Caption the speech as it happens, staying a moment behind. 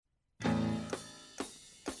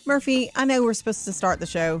Murphy, I know we're supposed to start the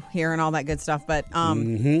show here and all that good stuff, but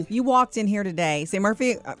you walked in here today. Say,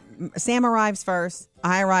 Murphy, Sam arrives first,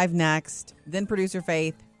 I arrive next, then producer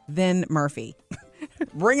Faith, then Murphy.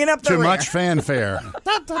 Bringing up the Too rear. much fanfare.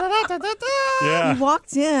 Yeah. You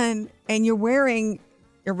walked in and you're wearing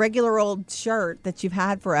your regular old shirt that you've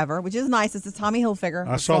had forever, which is nice. It's a Tommy Hilfiger.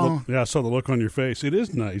 I saw the look on your face. It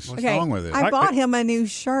is nice. What's wrong with it? I bought him a new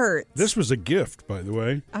shirt. This was a gift, by the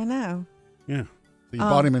way. I know. Yeah. So you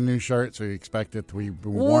bought him a new shirt, so you expect it to be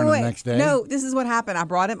worn the next day? No, this is what happened. I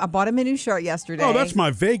bought him a new shirt yesterday. Oh, that's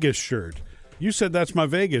my Vegas shirt. You said that's my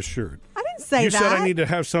Vegas shirt. I didn't say you that. said I need to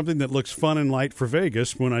have something that looks fun and light for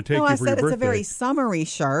Vegas when I take No, you I for said your it's birthday. a very summery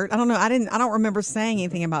shirt. I don't know. I don't remember saying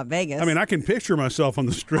anything about Vegas. I mean, I can picture myself on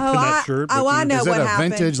the strip in that shirt. but, I you know. know Is what it a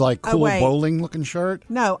happened. vintage, like, cool wait. bowling-looking shirt?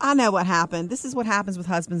 No, I know what happened. This is what happens with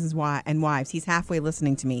husbands and wives. He's halfway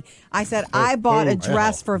listening to me. I said, I bought a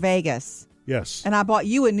dress for Vegas, Yes. and I bought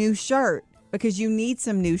you a new shirt because you need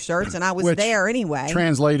some new shirts, and I was Which there anyway.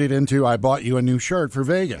 Translated into, I bought you a new shirt for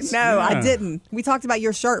Vegas. No, I didn't. We talked about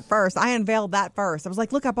your shirt first. I unveiled that first. I was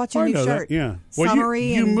like, look, I bought you a I new know shirt. that. Yeah. Well,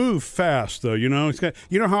 Summery you and move fast, though. You know,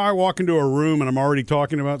 you know how I walk into a room and I'm already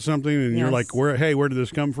talking about something, and you're Yes. like, where did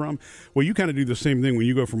this come from? Well, you kind of do the same thing when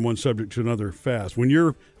you go from one subject to another fast. When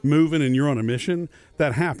you're moving and you're on a mission,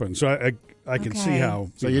 that happens. So I can see Okay. how.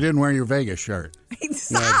 So you didn't wear your Vegas shirt.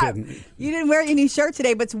 Stop. I didn't. You didn't wear your new shirt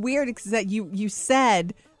today, but it's weird because that you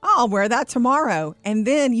said, oh, I'll wear that tomorrow. And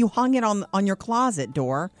then you hung it on your closet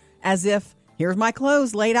door as if, here's my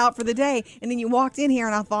clothes laid out for the day. And then you walked in here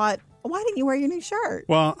and I thought, why didn't you wear your new shirt?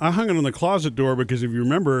 Well, I hung it on the closet door because if you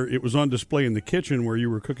remember, it was on display in the kitchen where you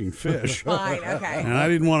were cooking fish. Fine, okay. And I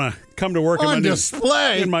didn't want to come to work On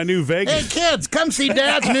display? in my new Hey, Vegas. kids, come see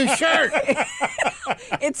Dad's new shirt.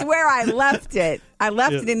 It's where I left it. I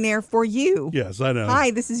left it in there for you. Yes, I know.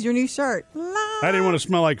 Hi, this is your new shirt. I didn't want to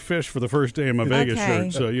smell like fish for the first day in my Vegas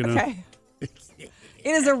shirt, so you know. Okay. It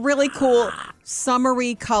is a really cool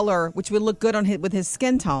summery color, which would look good on with his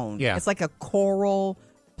skin tone. Yeah. It's like a coral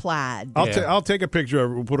plaid. I'll take a picture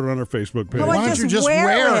of it. We'll put it on our Facebook page. How Why about don't you just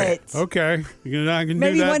wear it? Okay, I can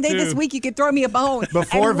Maybe do that one day too. this week you could throw me a bone.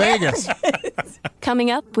 Before and wear Vegas. Coming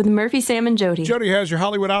up with Murphy, Sam, and Jody. Jody has your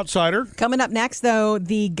Hollywood Outsider. Coming up next, though,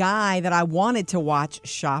 the guy that I wanted to watch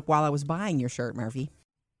shop while I was buying your shirt, Murphy.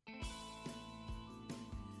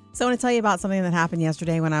 So I want to tell you about something that happened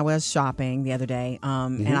yesterday when I was shopping the other day,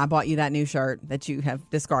 and I bought you that new shirt that you have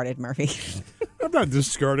discarded, Murphy. I've not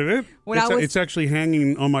discarded it. When I was- It's actually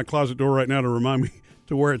hanging on my closet door right now to remind me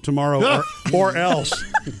to wear it tomorrow or else.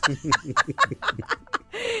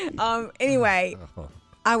 Anyway,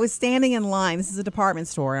 I was standing in line. This is a department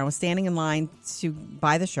store. And I was standing in line to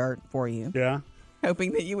buy the shirt for you, Yeah.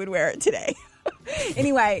 hoping that you would wear it today.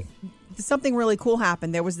 Anyway, something really cool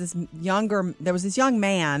happened. There was this young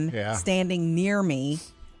man standing near me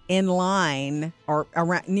in line or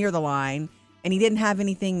around near the line, and he didn't have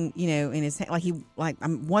anything, in his hand.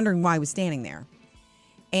 I'm wondering why he was standing there.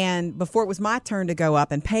 And before it was my turn to go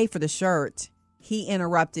up and pay for the shirt, he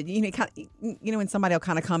interrupted. When somebody will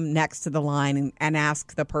kind of come next to the line and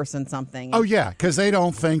ask the person something. Oh, yeah, because they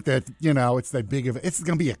don't think that, it's that big of it's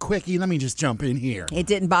going to be a quickie. Let me just jump in here. It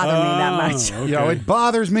didn't bother me that much. Okay. It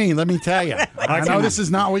bothers me, let me tell you. I know this is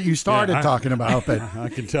not what you started talking about, but I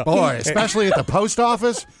can tell. boy, especially at the post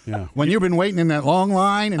office, when you've been waiting in that long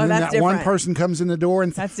line and then that's that one different. person comes in the door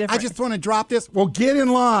and That's I different. just want to drop this. Well, get in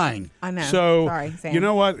line. I know. So, Sorry, Sam. you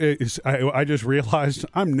know what? I just realized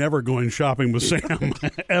I'm never going shopping with Sam,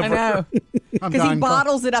 ever. I know. I'm Because he done.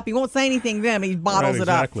 bottles it up. He won't say anything then. He bottles Right, it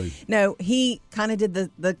up. exactly. No, he kind of did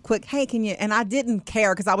the quick, hey, can you? And I didn't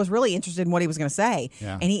care because I was really interested in what he was going to say.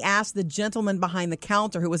 Yeah. And he asked the gentleman behind the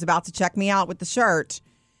counter who was about to check me out with the shirt,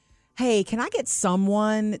 hey, can I get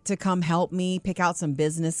someone to come help me pick out some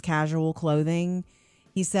business casual clothing?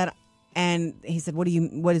 He said,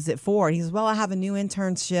 what is it for? And he says, well, I have a new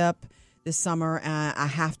internship this summer. I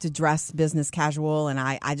have to dress business casual, and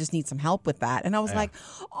I just need some help with that. And I was like,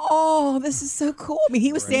 oh, this is so cool. I mean,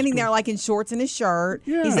 he was standing there like in shorts and his shirt.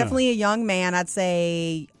 Yeah. He's definitely a young man. I'd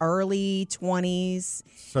say early 20s.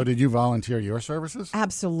 So did you volunteer your services?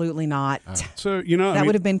 Absolutely not. So, That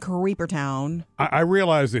would have been Creeper Town. I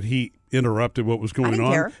realized that he interrupted what was going didn't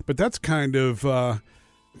on, care. but that's kind of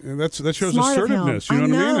that shows Smart of him. assertiveness. You know I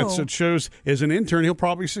what I mean? know. It shows as an intern he'll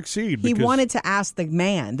probably succeed. He because- wanted to ask the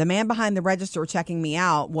man behind the register checking me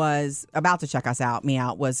out was about to check me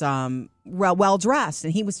out was well dressed,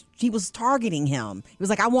 and he was targeting him. He was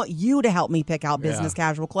like, I want you to help me pick out business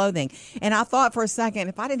casual clothing. And I thought for a second,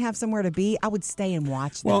 if I didn't have somewhere to be, I would stay and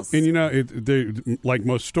watch Well, this. and they like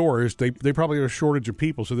most stores, they probably have a shortage of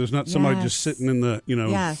people, so there's not somebody just Yes. sitting in the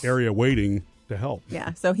Yes. area waiting to help.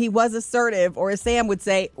 Yeah, so he was assertive, or as Sam would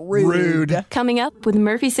say, rude. Coming up with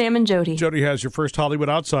Murphy, Sam, and Jody. Jody has your first Hollywood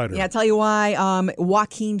Outsider. Yeah, I'll tell you why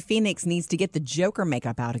Joaquin Phoenix needs to get the Joker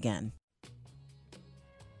makeup out again.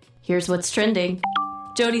 Here's what's trending.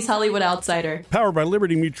 Jody's Hollywood Outsider. Powered by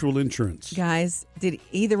Liberty Mutual Insurance. Guys, did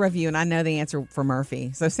either of you, and I know the answer for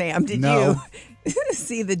Murphy, so Sam, did No. you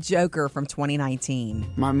see the Joker from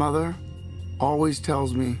 2019? My mother always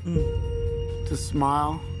tells me to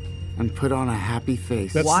smile and put on a happy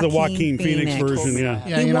face. That's the Joaquin Phoenix version, yeah.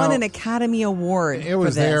 Yeah, he you won know, an Academy Award. It was for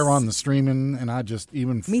this. there on the streaming, and I just,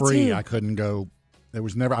 even Me free, too. I couldn't go. I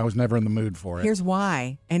was never in the mood for it. Here's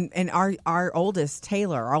why. And our oldest,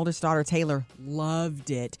 Taylor, our oldest daughter, Taylor, loved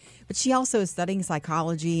it. But she also is studying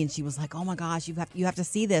psychology, and she was like, oh, my gosh, you have to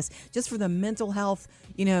see this just for the mental health,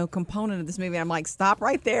 component of this movie. I'm like, stop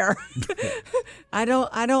right there. I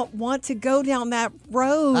don't want to go down that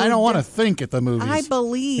road. I don't want to think at the movies. I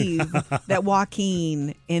believe that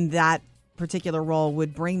Joaquin in that particular role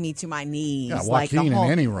would bring me to my knees. Yeah, like the Joaquin whole-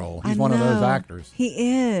 in any role. He's I one of those know. actors.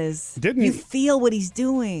 He is. Didn't- you feel what he's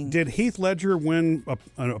doing? Did Heath Ledger win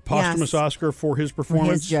a posthumous Yes. Oscar for his For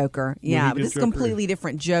performance? his Joker. When Yeah, he but did this is a Joker? completely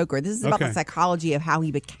different Joker. This is about Okay. the psychology of how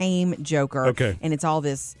he became Joker. Okay. And it's all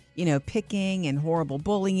this, picking and horrible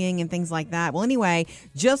bullying and things like that. Well, anyway,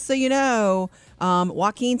 just so you know,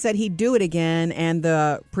 Joaquin said he'd do it again, and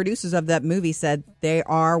the producers of that movie said they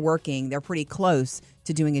are working. They're pretty close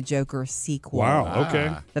to doing a Joker sequel. Wow,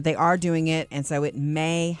 okay. That they are doing it, and so it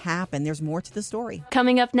may happen. There's more to the story.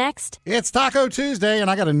 Coming up next. It's Taco Tuesday,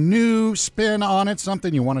 and I got a new spin on it,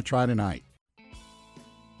 something you want to try tonight.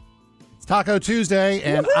 It's Taco Tuesday,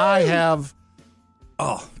 and I have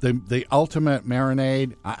the ultimate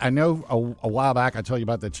marinade. I know a while back I told you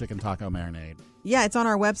about the chicken taco marinade. Yeah, it's on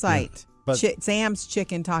our website. but- Sam's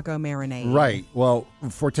Chicken Taco Marinade. Right. Well,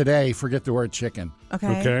 for today, forget the word chicken.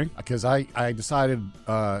 Okay. Because I decided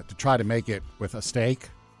to try to make it with a steak.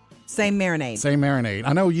 Same marinade. Same marinade.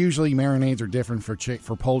 I know usually marinades are different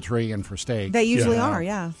for poultry and for steak. They usually Yeah. are,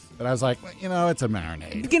 yeah. But I was like, well, it's a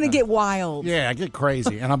marinade. You're going to get wild. Yeah, I get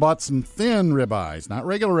crazy. And I bought some thin ribeyes, not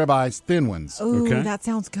regular ribeyes, thin ones. Ooh, Okay. that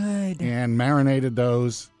sounds good. And marinated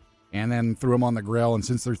those and then threw them on the grill. And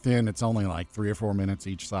since they're thin, it's only like 3 or 4 minutes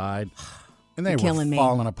each side. And they You're were killing me.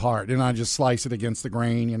 falling apart. And I just slice it against the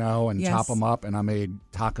grain, and Yes. chop them up. And I made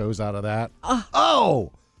tacos out of that.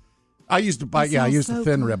 I used to buy, That I sounds used so the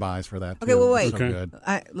thin good. ribeyes for that. Okay, too. well, wait. So Okay. good.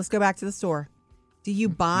 Let's go back to the store. Do you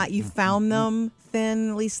found them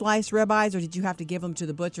thinly sliced ribeyes, or did you have to give them to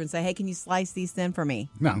the butcher and say, hey, can you slice these thin for me?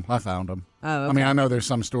 No, I found them. Oh, I mean, I know there's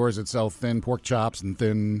some stores that sell thin pork chops and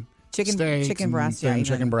thin Chicken steaks and breast, thin yeah,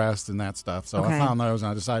 chicken even. breast and that stuff. So Okay. I found those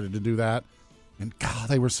and I decided to do that. And God,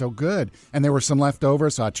 they were so good. And there were some left over,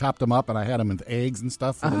 so I chopped them up and I had them with eggs and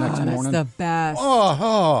stuff for the next That's morning. the best.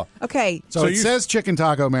 Oh. Okay, So, So it you- says chicken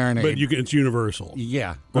taco marinade. But it's universal.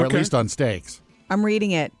 yeah, or at Okay. least on steaks. I'm reading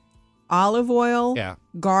it. Olive oil, Yeah.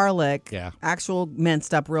 garlic, Yeah. actual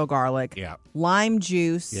minced up real garlic, Yeah. lime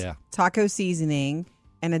juice, Yeah. taco seasoning,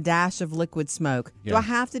 and a dash of liquid smoke. Do Yeah. I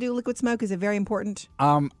have to do liquid smoke? Is it very important? I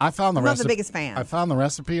found the I'm not the recipe. biggest fan. I found the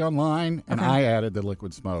recipe online and Okay. I added the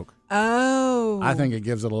liquid smoke. Oh. I think it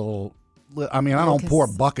gives it a little. I mean, I don't pour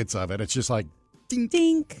buckets of it. It's just like ding,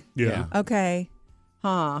 Dink. Yeah. Okay.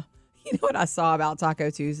 Huh. You know what I saw about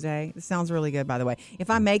Taco Tuesday? This sounds really good, by the way. If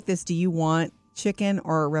I make this, do you want chicken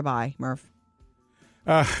or ribeye, Murph?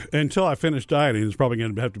 Until I finish dieting, it's probably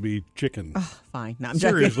going to have to be chicken. Fine. No, I'm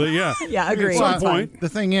joking. Seriously, yeah. Yeah, agreed. At some That's fine. point. The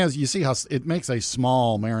thing is, you see how it makes a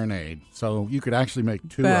small marinade, so you could actually make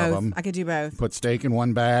two of Both. them. I could do both. Put steak in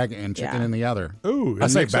one bag and chicken Yeah. in the other. Ooh, I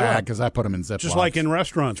and say mix it bag up. because I put them in Ziplocs. Just like in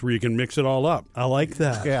restaurants where you can mix it all up. I like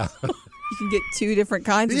that. yeah. You can get two different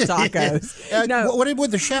kinds of tacos. No.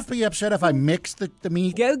 Would the chef be upset if I mixed the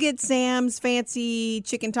meat? Go get Sam's fancy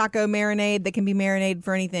chicken taco marinade that can be marinated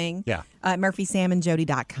for anything. Yeah. At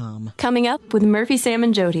murphysamandjody.com. Coming up with Murphy, Sam,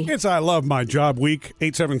 and Jody. It's I Love My Job Week,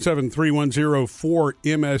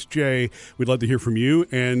 877-310-4MSJ. We'd love to hear from you.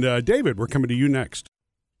 And David, we're coming to you next.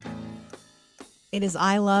 It is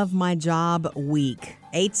I Love My Job Week.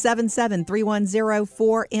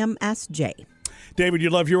 877-310-4MSJ. David, you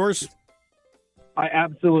love yours? I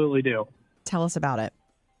absolutely do. Tell us about it.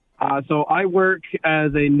 So I work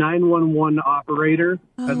as a 911 operator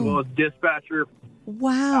as well as dispatcher.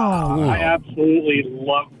 Wow. I absolutely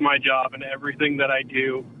love my job and everything that I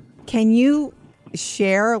do. Can you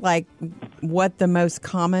share what the most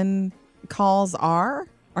common calls are?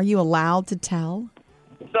 Are you allowed to tell?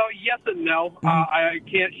 So yes and no. I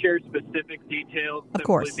can't share specific details Of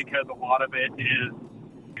course. simply because a lot of it is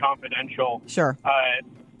confidential. Sure.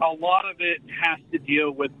 A lot of it has to deal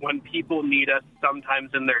with when people need us sometimes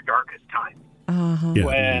in their darkest times.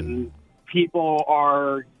 when people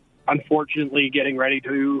are unfortunately getting ready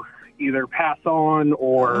to either pass on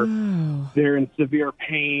or they're in severe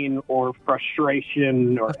pain or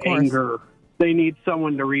frustration or anger. They need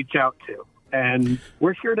someone to reach out to, and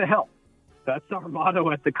we're here to help. That's our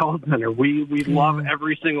motto at the call center. We love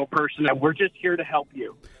every single person, and we're just here to help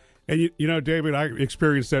you. And, you know, David, I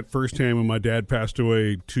experienced that firsthand when my dad passed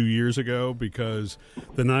away 2 years ago, because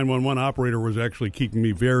the 911 operator was actually keeping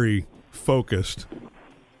me very focused.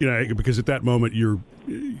 You know, because at that moment you're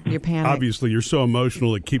panicked. Obviously, you're so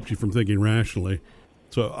emotional it keeps you from thinking rationally.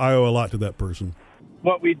 So I owe a lot to that person.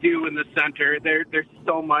 What we do in the center, there's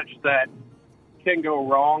so much that can go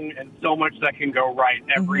wrong and so much that can go right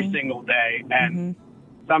every single day. And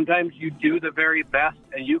sometimes you do the very best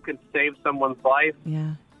and you can save someone's life.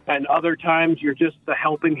 Yeah. And other times you're just the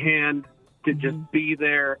helping hand to just be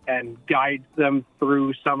there and guide them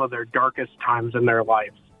through some of their darkest times in their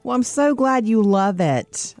lives. Well, I'm so glad you love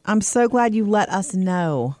it. I'm so glad you let us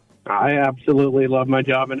know. I absolutely love my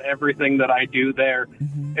job and everything that I do there.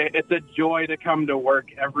 It's a joy to come to work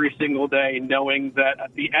every single day knowing that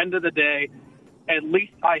at the end of the day, at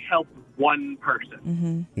least I helped one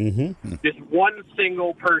person. Just one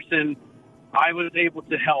single person I was able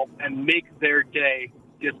to help and make their day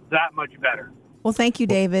just that much better. Well, thank you,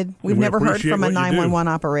 David. We've never heard from a 911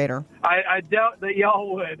 operator. I doubt that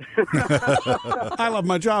y'all would. I love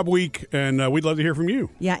my job week, and we'd love to hear from you.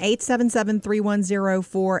 Yeah,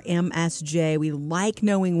 877-310-4MSJ. We like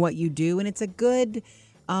knowing what you do, and it's a good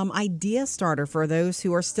idea starter for those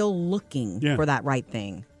who are still looking for that right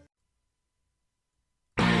thing.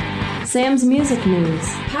 Sam's Music News.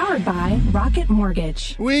 Powered by Rocket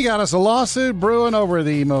Mortgage. We got us a lawsuit brewing over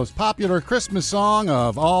the most popular Christmas song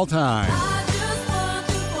of all time.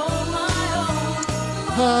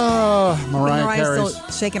 Mariah Carey's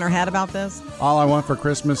still shaking her head about this. All I Want for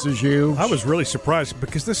Christmas Is You. I was really surprised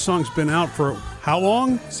because this song's been out for how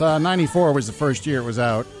long? So 94 was the first year it was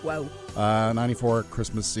out. Whoa. 94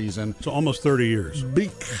 Christmas season. So almost 30 years.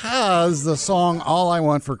 Because the song All I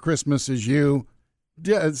Want for Christmas Is You,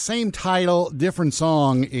 same title, different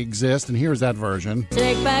song exists, and here's that version.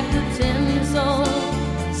 Take back the tinsel,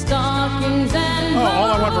 stockings and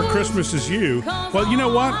All I Want for Christmas Is You. Well, you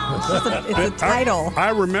know what? It's a title. I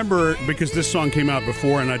remember because this song came out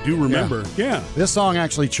before, and I do remember. Yeah. This song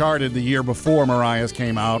actually charted the year before Mariah's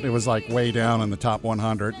came out. It was like way down in the top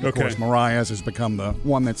 100. Of course, Mariah's has become the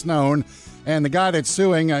one that's known. And the guy that's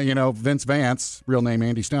suing, Vince Vance, real name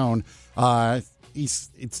Andy Stone,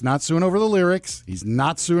 it's not suing over the lyrics. He's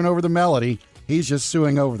not suing over the melody. He's just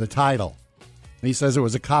suing over the title. He says it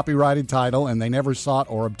was a copyrighted title, and they never sought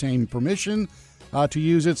or obtained permission to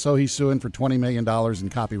use it, so he's suing for $20 million in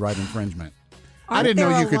copyright infringement. I didn't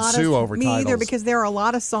know you could sue over titles. Me either, because there are a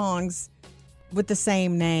lot of songs with the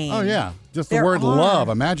same name. Oh, yeah. Just the word love.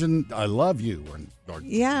 Imagine I love you.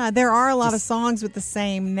 Yeah, there are a lot of songs with the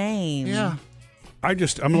same name. Yeah. I'm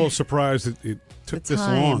a little surprised that it took this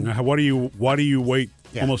long. Why do you wait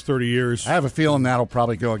almost 30 years? I have a feeling that'll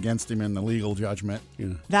probably go against him in the legal judgment.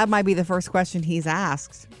 Yeah. That might be the first question he's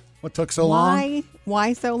asked. What took so long?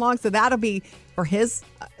 Why so long? So that'll be for his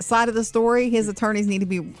side of the story. His attorneys need to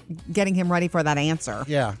be getting him ready for that answer.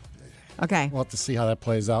 Yeah. Okay. We'll have to see how that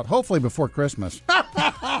plays out. Hopefully before Christmas.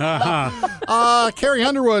 Carrie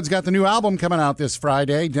Underwood's got the new album coming out this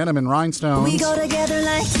Friday, Denim and Rhinestones. We go together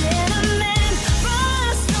like denim and rhinestones.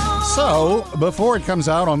 So, before it comes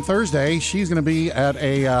out on Thursday, she's going to be at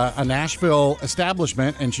a Nashville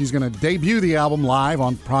establishment, and she's going to debut the album live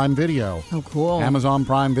on Prime Video. Oh, cool. Amazon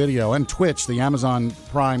Prime Video and Twitch, the Amazon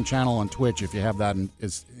Prime channel on Twitch, if you have that,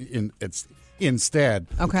 it's instead.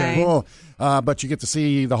 Okay. Cool. But you get to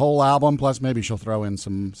see the whole album, plus maybe she'll throw in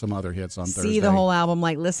some other hits on Thursday. See the whole album,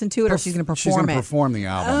 like listen to it, or she's going to perform it? She's going to perform the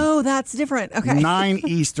album. Oh, that's different. Okay.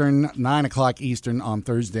 9 o'clock Eastern on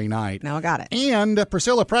Thursday night. Now I got it. And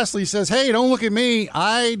Priscilla Presley says, hey, don't look at me.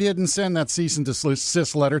 I didn't send that cease and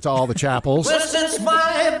desist letter to all the chapels. Well, since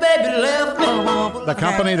my baby left me. The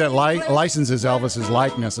company that licenses Elvis's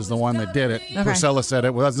likeness is the one that did it. Okay. Priscilla said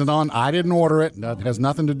it wasn't on. I didn't order it. That has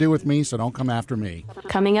nothing to do with me, so don't come after me.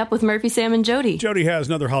 Coming up with Murphy, Sam, and Jody. Jody has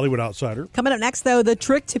another Hollywood outsider. Coming up next, though, the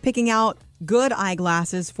trick to picking out good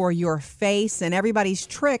eyeglasses for your face, and everybody's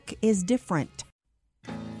trick is different.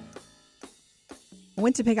 I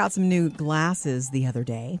went to pick out some new glasses the other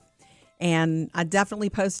day, and I definitely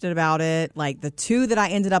posted about it. Like the two that I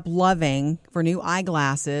ended up loving for new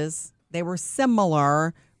eyeglasses, they were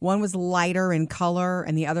similar. One was lighter in color,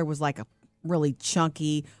 and the other was like a really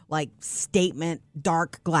chunky, like statement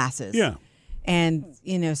dark glasses. Yeah. And,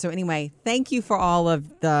 so anyway, thank you for all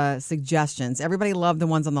of the suggestions. Everybody loved the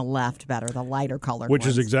ones on the left better, the lighter colored Which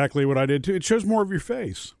ones. is exactly what I did, too. It shows more of your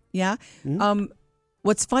face. Yeah. Mm-hmm.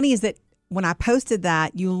 What's funny is that when I posted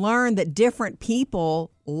that, you learn that different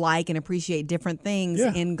people like and appreciate different things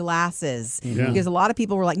in glasses. Yeah. Because a lot of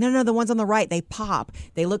people were like, no, the ones on the right, they pop.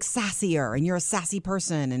 They look sassier, and you're a sassy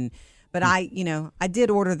person. But I did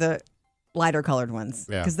order the lighter colored ones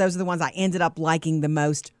because those are the ones I ended up liking the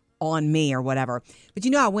most on me or whatever. But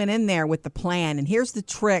I went in there with the plan, and here's the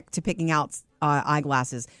trick to picking out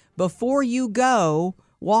eyeglasses. Before you go,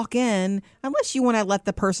 walk in, unless you want to let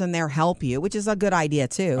the person there help you, which is a good idea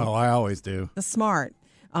too. Oh, I always do. That's smart.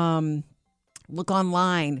 Look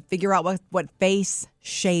online, figure out what face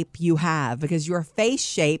shape you have, because your face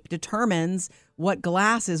shape determines what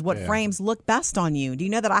glasses, what frames look best on you. Do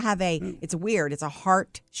you know that I have it's weird, it's a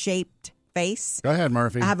heart-shaped face. Go ahead,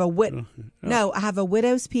 Murphy. I have I have a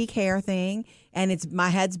widow's peak hair thing, and my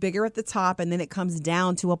head's bigger at the top, and then it comes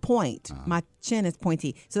down to a point. My chin is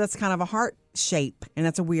pointy, so that's kind of a heart shape, and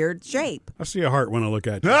that's a weird shape. I see a heart when I look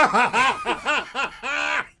at you.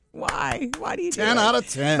 Why? Why do you do 10 out of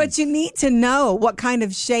 10. But you need to know what kind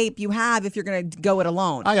of shape you have if you're going to go it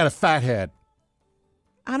alone. I got a fat head.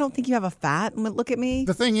 I don't think you have a fat. Look at me.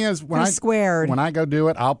 The thing is, when I go do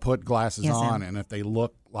it, I'll put glasses on, and if they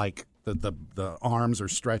look like the arms are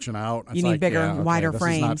stretching out, it's you need bigger, wider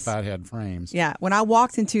frames. This is not fathead frames. Yeah. When I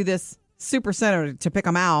walked into this super center to pick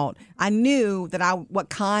them out, I knew that what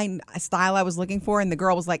kind of style I was looking for, and the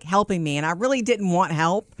girl was like helping me, and I really didn't want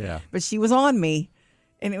help. Yeah. But she was on me,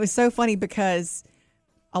 and it was so funny because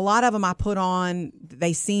a lot of them I put on,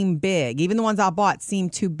 they seem big. Even the ones I bought seem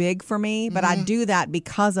too big for me, but I do that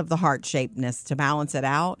because of the heart-shapedness to balance it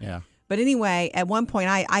out. Yeah. But anyway, at one point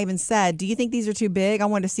I even said, do you think these are too big? I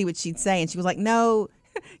wanted to see what she'd say. And she was like, no.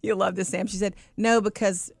 You'll love this, Sam. She said, no,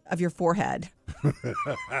 because of your forehead.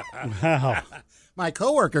 Wow. My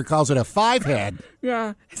coworker calls it a 5-head.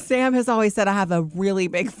 Yeah. Sam has always said I have a really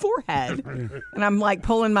big forehead. And I'm like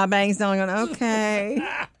pulling my bangs down and going, okay.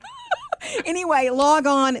 Anyway, log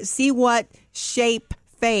on, see what shape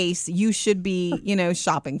face you should be,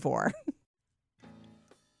 shopping for.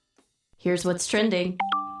 Here's what's trending.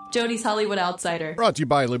 Jody's Hollywood Outsider. Brought to you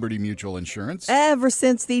by Liberty Mutual Insurance. Ever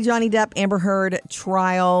since the Johnny Depp Amber Heard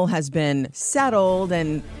trial has been settled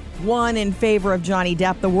and won in favor of Johnny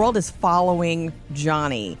Depp, the world is following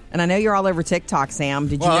Johnny. And I know you're all over TikTok, Sam.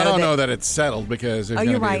 Did you know I don't know that it's settled because there's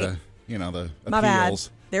going to be right. the My appeals.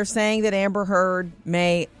 bad. They're saying that Amber Heard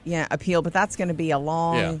may appeal, but that's going to be a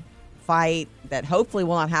long fight that hopefully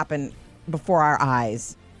will not happen before our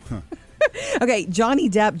eyes. Huh. Okay,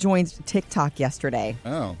 Johnny Depp joined TikTok yesterday.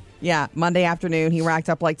 Oh. Yeah, Monday afternoon, he racked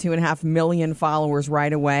up like 2.5 million followers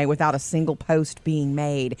right away without a single post being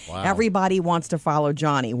made. Wow. Everybody wants to follow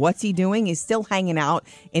Johnny. What's he doing? He's still hanging out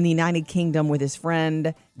in the United Kingdom with his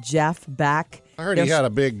friend Jeff Beck. I heard he had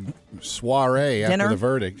a big soiree dinner? after the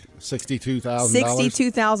verdict. $62,000.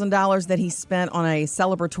 $62,000 that he spent on a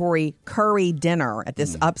celebratory curry dinner at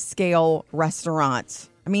this upscale restaurant.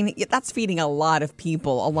 I mean, that's feeding a lot of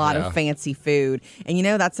people, a lot of fancy food. And,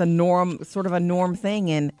 that's a sort of a norm thing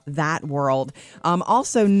in that world.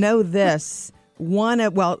 Also, know this. One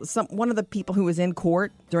of the people who was in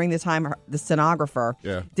court during the time, the stenographer,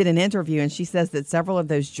 did an interview, and she says that several of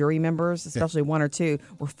those jury members, especially one or two,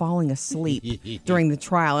 were falling asleep during the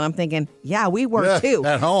trial. And I'm thinking, we were too.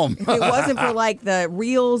 At home. If it wasn't for like the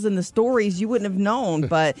reels and the stories, you wouldn't have known.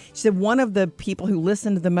 But she said one of the people who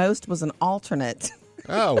listened the most was an alternate.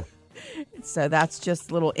 Oh. So that's just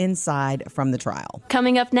a little inside from the trial.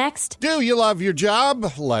 Coming up next. Do you love your job?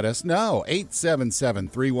 Let us know.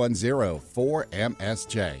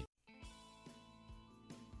 877-310-4MSJ.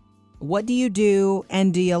 What do you do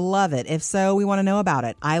and do you love it? If so, we want to know about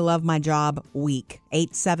it. I love my job week.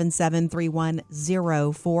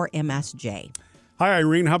 877-310-4MSJ. Hi,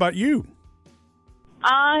 Irene. How about you?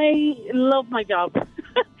 I love my job.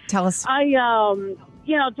 Tell us.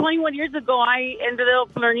 21 years ago, I ended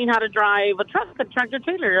up learning how to drive a tractor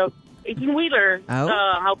trailer, a 18-wheeler,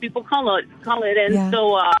 how people call it. And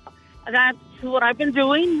so that's what I've been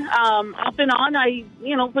doing off and on.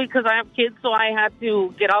 Because I have kids, so I had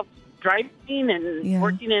to get off driving and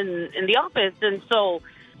working in the office. And so,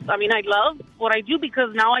 I love what I do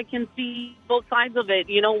because now I can see both sides of it.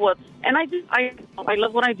 I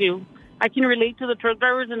love what I do. I can relate to the truck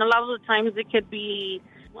drivers, and a lot of the times it could be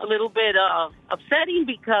a little bit upsetting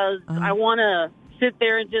because I want to sit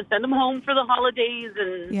there and just send them home for the holidays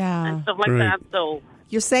and stuff like that. So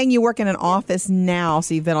you're saying you work in an office now,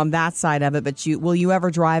 so you've been on that side of it, but will you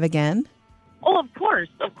ever drive again? Oh, of course.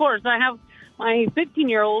 I have my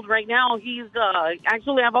 15-year-old right now, he's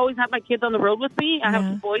actually, I've always had my kids on the road with me. I have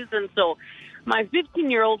 2 boys, and so my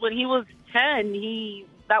 15-year-old, when he was 10,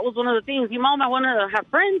 that was one of the things. Mom, I want to have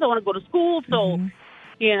friends. I want to go to school. So,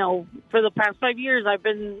 you know, for the past 5 years, I've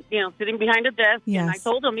been, you know, sitting behind a desk, and I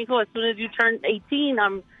told him, as soon as you turn 18,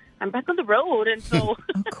 I'm back on the road, and so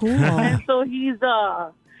cool. And so he's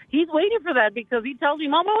waiting for that because he tells me,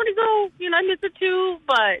 Mom, I want to go. You know, I miss it too,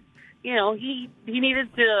 but you know, he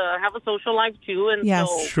needed to have a social life too, and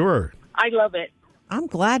so sure, I love it. I'm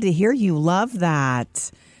glad to hear you love that.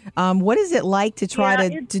 What is it like to try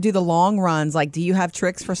to do the long runs? Like, do you have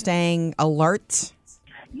tricks for staying alert?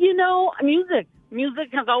 You know, music. Music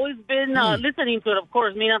has always been listening to it, of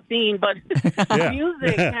course, me not singing, but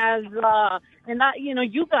music has, and that, you know,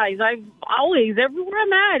 you guys, I've always, everywhere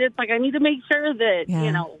I'm at, it's like I need to make sure that,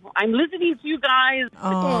 you know, I'm listening to you guys.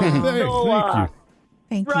 Oh, thank you.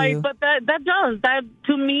 Thank right, you. but that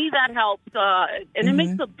to me, that helps, and it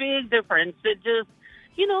makes a big difference. It just,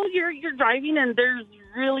 you know, you're driving and there's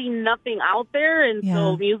really nothing out there, and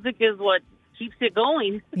so music is what keeps it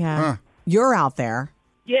going. Yeah, you're out there.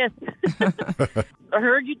 Yes. I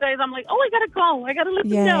heard you guys. I'm like, I got to call. I got to let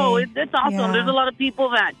them know. It's awesome. Yeah. There's a lot of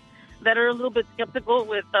people that are a little bit skeptical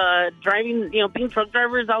with driving, you know, being truck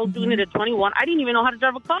drivers. I was doing it at 21. I didn't even know how to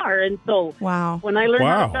drive a car. And so when I learned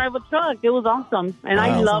how to drive a truck, it was awesome. And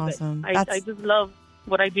I love it. I just love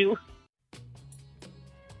what I do.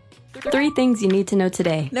 3 things you need to know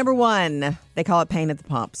today. Number 1, they call it pain at the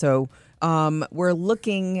pump. So we're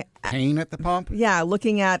looking pain at the pump? Yeah,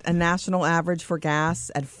 looking at a national average for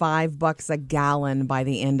gas at $5 a gallon by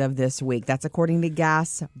the end of this week. That's according to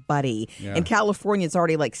Gas Buddy. Yeah. In California, it's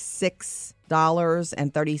already like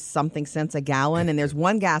 $6.30-something a gallon. And there's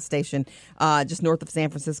one gas station just north of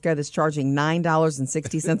San Francisco that's charging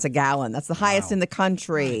 $9.60 a gallon. That's the highest in the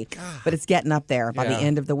country. But it's getting up there by the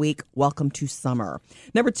end of the week. Welcome to summer.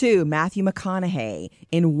 Number 2, Matthew McConaughey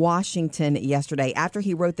in Washington yesterday after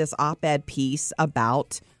he wrote this op-ed piece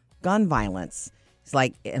about gun violence. It's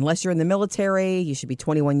like, unless you're in the military, you should be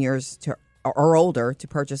 21 years or older to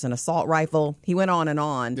purchase an assault rifle. He went on and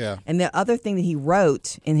on. Yeah. And the other thing that he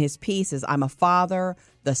wrote in his piece is, I'm a father,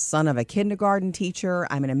 the son of a kindergarten teacher.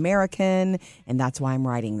 I'm an American, and that's why I'm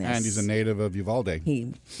writing this. And he's a native of Uvalde.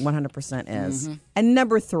 He 100% is. And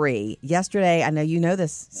number 3, yesterday, I know you know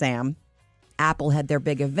this, Sam, Apple had their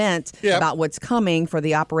big event about what's coming for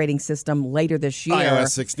the operating system later this year.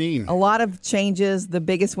 iOS 16. A lot of changes, the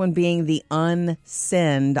biggest one being the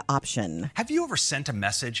unsend option. Have you ever sent a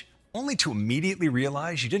message only to immediately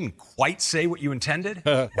realize you didn't quite say what you intended?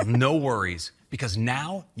 Well, no worries, because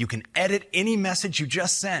now you can edit any message you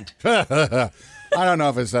just sent. I don't know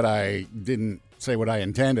if it's that I didn't say what I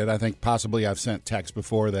intended. I think possibly I've sent text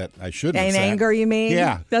before that I shouldn't have sent. In anger, you mean?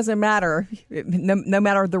 Yeah. Doesn't matter. No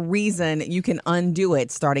matter the reason, you can undo it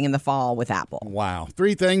starting in the fall with Apple. Wow.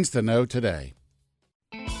 3 things to know today.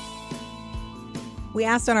 We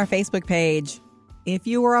asked on our Facebook page, if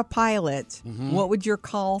you were a pilot, what would your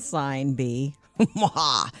call sign be? And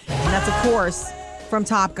that's, of course, from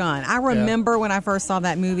Top Gun. I remember when I first saw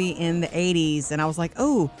that movie in the 80s, and I was like,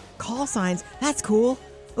 oh, call signs. That's cool.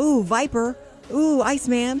 Ooh, Viper. Ooh,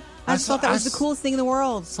 Iceman. I just thought that was the coolest thing in the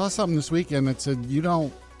world. Saw something this weekend that said you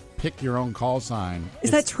don't pick your own call sign.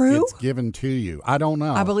 Is that true? It's given to you. I don't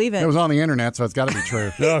know. I believe it. It was on the internet, so it's got to be true.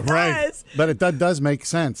 Right. But it does make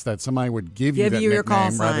sense that somebody would give you that your call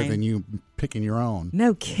nickname sign rather than you picking your own.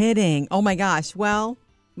 No kidding. Oh, my gosh. Well,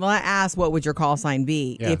 I asked what would your call sign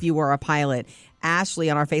be if you were a pilot. Ashley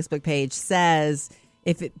on our Facebook page says,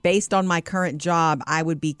 based on my current job, I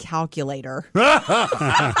would be calculator. That's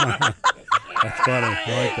funny. I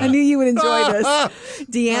like that. I knew you would enjoy this.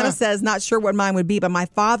 Deanna says, not sure what mine would be, but my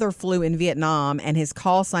father flew in Vietnam, and his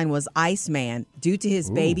call sign was Iceman due to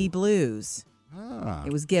his baby blues.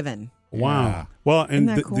 It was given. Wow. Yeah. Well,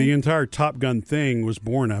 and cool? the entire Top Gun thing was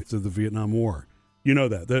born after the Vietnam War. You know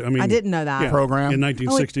that. I mean, I didn't know that. Program? In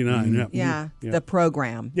 1969. Yeah, the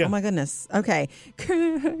program. Yeah. Oh, my goodness. Okay.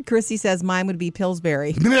 Chrissy says mine would be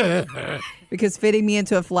Pillsbury because fitting me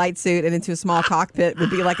into a flight suit and into a small cockpit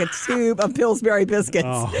would be like a tube of Pillsbury biscuits.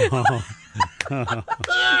 Oh. All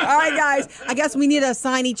right, guys. I guess we need to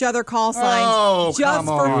assign each other call signs just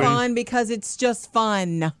for fun because it's just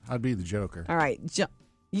fun. I'd be the Joker. All right.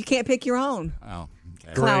 You can't pick your own. Oh,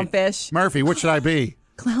 okay. Clownfish. Murphy, what should I be?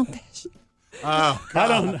 Clownfish. Oh, I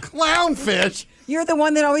don't know. Clownfish. You're the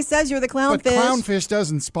one that always says you're the clownfish. But clownfish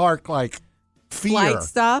doesn't spark like fear. Flight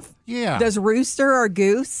stuff. Yeah. Does rooster or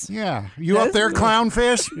goose? Yeah. You up there,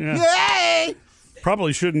 clownfish? Yeah. Yay!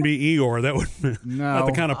 Probably shouldn't be Eeyore. That would not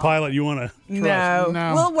the kind of pilot you want to trust.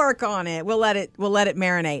 No. We'll work on it. We'll let it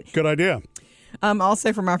marinate. Good idea.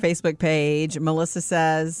 Also from our Facebook page, Melissa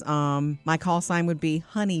says, my call sign would be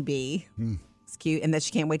Honeybee. It's cute. And that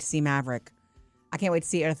she can't wait to see Maverick. I can't wait to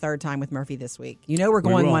see it a third time with Murphy this week. You know we're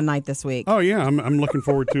going one night this week. Oh, yeah. I'm looking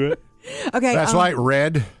forward to it. Okay. That's right,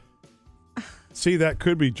 Red. See, that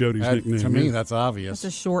could be Jody's nickname. To me, that's obvious.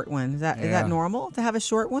 It's a short one. Is that normal to have a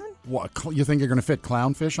short one? What, you think you're going to fit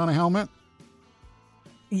clownfish on a helmet?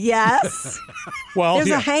 Yes. Well, there's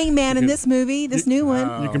a hangman in this movie, this new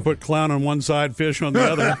one. You can put clown on one side, fish on the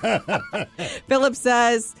other. Philip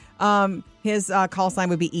says his call sign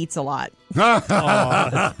would be Eats a Lot.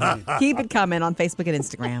 Keep it coming on Facebook and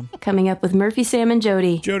Instagram. Coming up with Murphy, Sam, and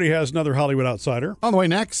Jody. Jody has another Hollywood Outsider. On the way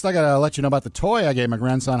next, I got to let you know about the toy I gave my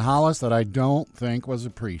grandson Hollis that I don't think was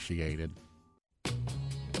appreciated.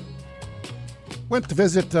 Went to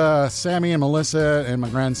visit Sammy and Melissa and my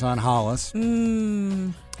grandson Hollis.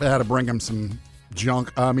 I had to bring him some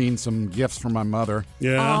some gifts from my mother.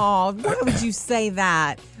 Yeah. Oh, why would you say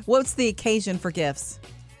that? What's the occasion for gifts?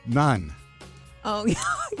 None. Oh,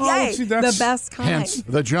 yay. See, the best kind. Hence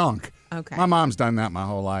the junk. Okay. My mom's done that my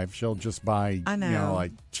whole life. She'll just buy, I know.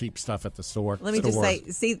 like cheap stuff at the store. Let me just say,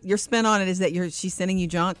 see, your spin on it is that she's sending you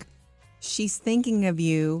junk. She's thinking of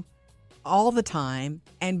you all the time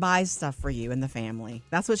and buys stuff for you and the family.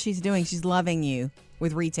 That's what she's doing. She's loving you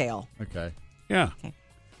with retail. Okay. Yeah. Okay.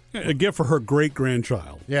 A gift for her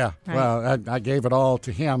great-grandchild. Yeah. Right. Well, I gave it all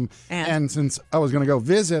to him. And since I was going to go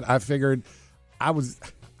visit, I figured I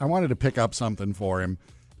wanted to pick up something for him,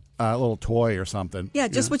 a little toy or something. Yeah,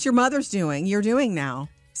 just what your mother's doing, you're doing now.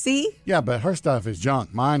 See? Yeah, but her stuff is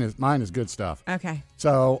junk. Mine is good stuff. Okay.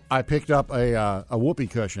 So I picked up a whoopee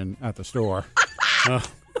cushion at the store. Oh,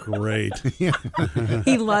 great.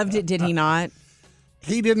 He loved it, did he not?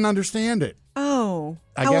 He didn't understand it. Oh.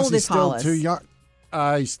 I How guess old he's is still Hollis? too young.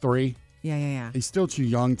 He's 3. Yeah. He's still too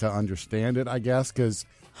young to understand it, I guess, because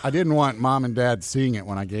I didn't want Mom and Dad seeing it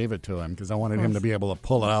when I gave it to him because I wanted him to be able to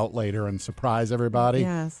pull it out later and surprise everybody.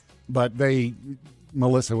 Yes. But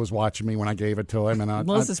Melissa was watching me when I gave it to him. And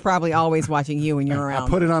Melissa's probably always watching you when you're around. I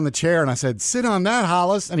put it on the chair and I said, "Sit on that,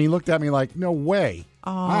 Hollis." And he looked at me like, "No way.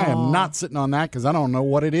 I am not sitting on that because I don't know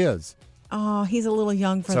what it is." Oh, he's a little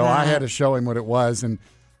young for that. So I had to show him what it was. And,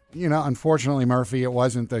 unfortunately, Murphy, it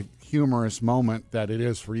wasn't the humorous moment that it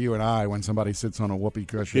is for you and I when somebody sits on a whoopee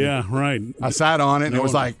cushion. Yeah, right. I sat on it and it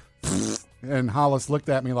was like, and Hollis looked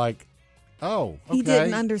at me like, "Oh, okay." He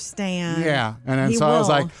didn't understand. Yeah. And then I was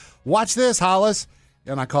like, "Watch this, Hollis."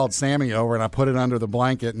 And I called Sammy over and I put it under the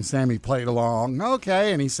blanket and Sammy played along.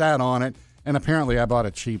 Okay. And he sat on it. And apparently I bought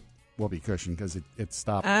a cheap whoopee cushion because it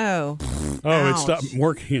stopped. Oh. It stopped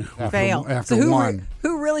working. Fail. After so one.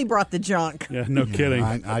 Who really brought the junk? Yeah, no kidding.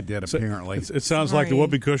 I did, apparently. It sounds like the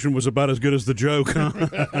whoopee cushion was about as good as the joke.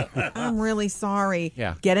 I'm really sorry.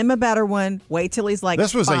 Yeah. Get him a better one. Wait till he's like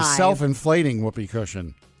This was 5. a self-inflating whoopee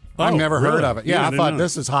cushion. I've Oh, never heard really? of it. Yeah, Yeah, I I didn't thought know.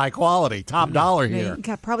 this is high quality, top dollar here.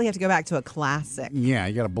 You probably have to go back to a classic. Yeah,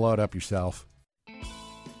 you got to blow it up yourself.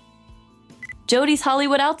 Jody's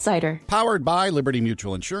Hollywood Outsider. Powered by Liberty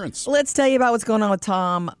Mutual Insurance. Let's tell you about what's going on with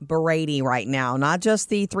Tom Brady right now. Not just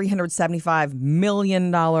the $375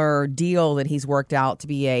 million deal that he's worked out to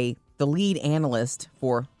be the lead analyst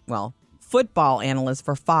for, football analyst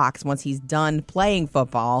for Fox once he's done playing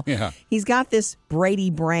football. Yeah. He's got this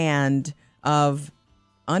Brady brand of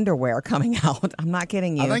underwear coming out. I'm not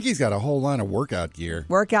kidding you. I think he's got a whole line of workout gear.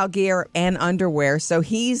 Workout gear and underwear. So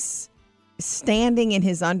he's standing in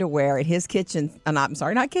his underwear at his kitchen.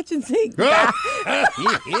 Not kitchen sink.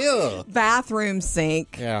 Bathroom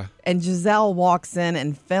sink. Yeah. And Giselle walks in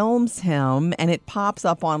and films him, and it pops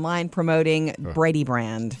up online promoting Brady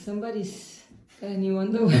brand. Somebody's got a new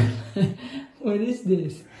underwear. What is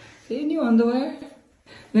this? See, new underwear?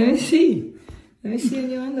 Let me see a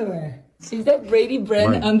new underwear. Is that Brady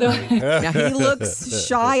brand underwear? Now, he looks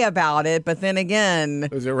shy about it, but then again,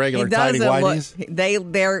 Is it regular he doesn't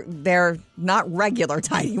tighty-whities? They're not regular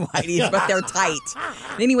tighty whities, but they're tight.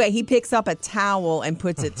 Anyway, he picks up a towel and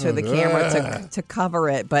puts it to the camera to cover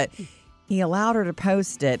it, but he allowed her to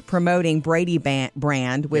post it promoting Brady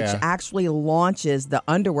brand, which actually launches the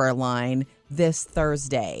underwear line this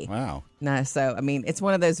Thursday. Wow. No, so, it's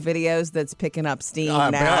one of those videos that's picking up steam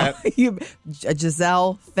I now. bet.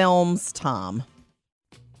 Giselle films Tom.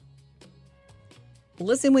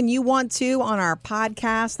 Listen when you want to on our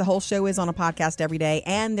podcast. The whole show is on a podcast every day,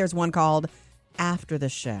 and there's one called After the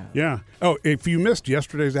Show. Yeah. Oh, if you missed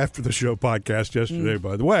yesterday's After the Show podcast yesterday,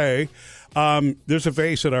 by the way, there's a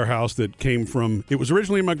vase at our house that came from, it was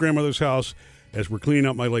originally in my grandmother's house. As we're cleaning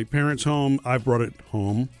out my late parents' home, I brought it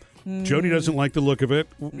home. Jody doesn't like the look of it,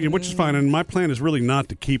 which is fine. And my plan is really not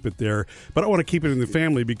to keep it there, but I want to keep it in the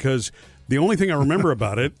family because the only thing I remember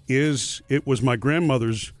about it is it was my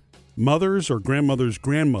grandmother's mother's or grandmother's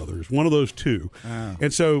grandmother's, one of those two. Oh.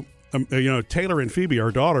 And so, Taylor and Phoebe,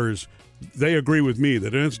 our daughters, they agree with me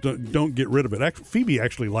that don't get rid of it. Phoebe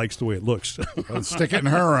actually likes the way it looks. Let's stick it in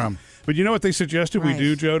her room. But you know what they suggested we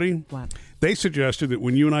do, Jody? What? They suggested that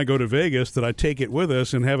when you and I go to Vegas, that I take it with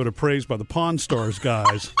us and have it appraised by the Pawn Stars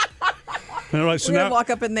guys. And like, so we're now, gonna walk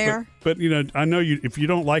up in there. But I know if you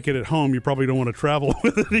don't like it at home, you probably don't want to travel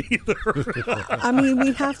with it either. I mean,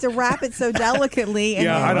 we have to wrap it so delicately. And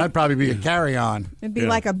that'd probably be a carry-on. It'd be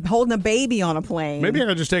like holding a baby on a plane. Maybe I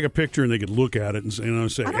could just take a picture and they could look at it and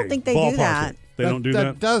say, I don't think they do that. They don't do that?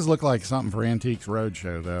 That does look like something for Antiques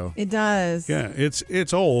Roadshow, though. It does. Yeah,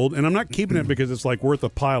 it's old, and I'm not keeping it because it's like worth a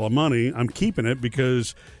pile of money. I'm keeping it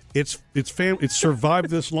because it's survived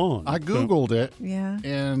this long. I Googled it. Yeah.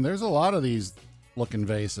 And there's a lot of these looking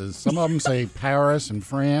vases. Some of them say Paris and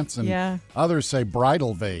France, and others say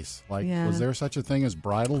bridal vase. Was there such a thing as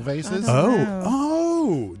bridal vases?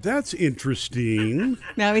 Oh, that's interesting.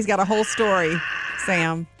 Now he's got a whole story,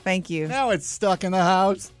 Sam. Thank you. Now it's stuck in the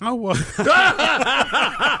house. Oh, well.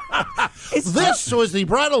 This was the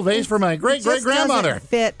bridal vase for my great-great-grandmother. Doesn't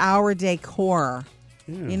fit our decor.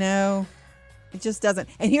 Yeah. It just doesn't.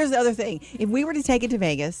 And here's the other thing. If we were to take it to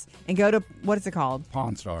Vegas and go to, what is it called?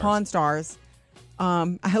 Pawn Stars. Pawn Stars.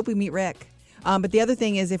 I hope we meet Rick. But the other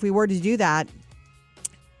thing is, if we were to do that,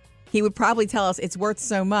 he would probably tell us it's worth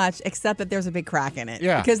so much, except that there's a big crack in it.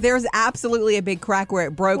 Yeah. Because there's absolutely a big crack where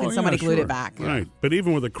it broke and somebody glued it back. Right. But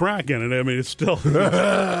even with a crack in it, I mean, it's still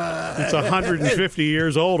it's 150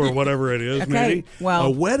 years old or whatever it is, maybe. Well, a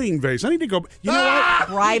wedding vase. I need to go. You know what?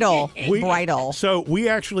 Bridal. So we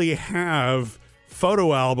actually have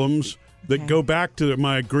photo albums that go back to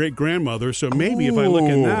my great-grandmother, so maybe if I look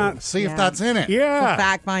in that... See if that's in it. Yeah. It's a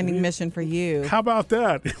fact-finding mission for you. How about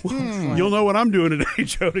that? You'll know what I'm doing today,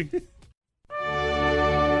 Jody.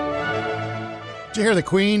 Did you hear the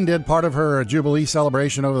Queen did part of her Jubilee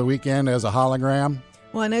celebration over the weekend as a hologram?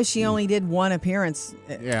 Well, I know she only did one appearance.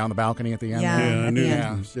 Yeah, on the balcony at the end. Yeah, I knew.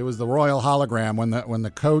 Yeah, it was the royal hologram when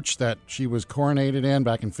the coach that she was coronated in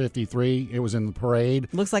back in '53. It was in the parade.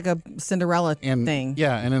 Looks like a Cinderella thing.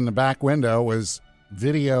 Yeah, and in the back window was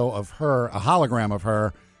video of her, a hologram of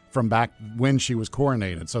her from back when she was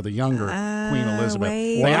coronated. So the younger Queen Elizabeth.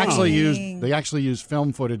 They actually used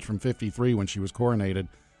film footage from '53 when she was coronated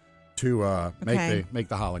to make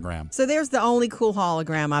the hologram. So there's the only cool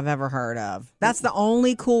hologram I've ever heard of. That's the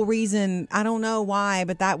only cool reason. I don't know why,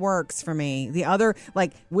 but that works for me. The other,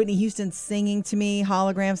 like Whitney Houston singing to me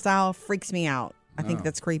hologram style, freaks me out. I think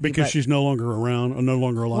that's creepy. Because she's no longer around, or no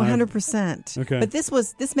longer alive. 100%. Okay. But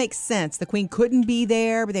this makes sense. The Queen couldn't be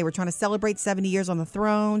there, but they were trying to celebrate 70 years on the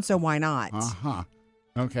throne, so why not? Uh-huh.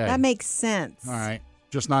 Okay. That makes sense. All right.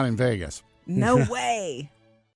 Just not in Vegas. No way.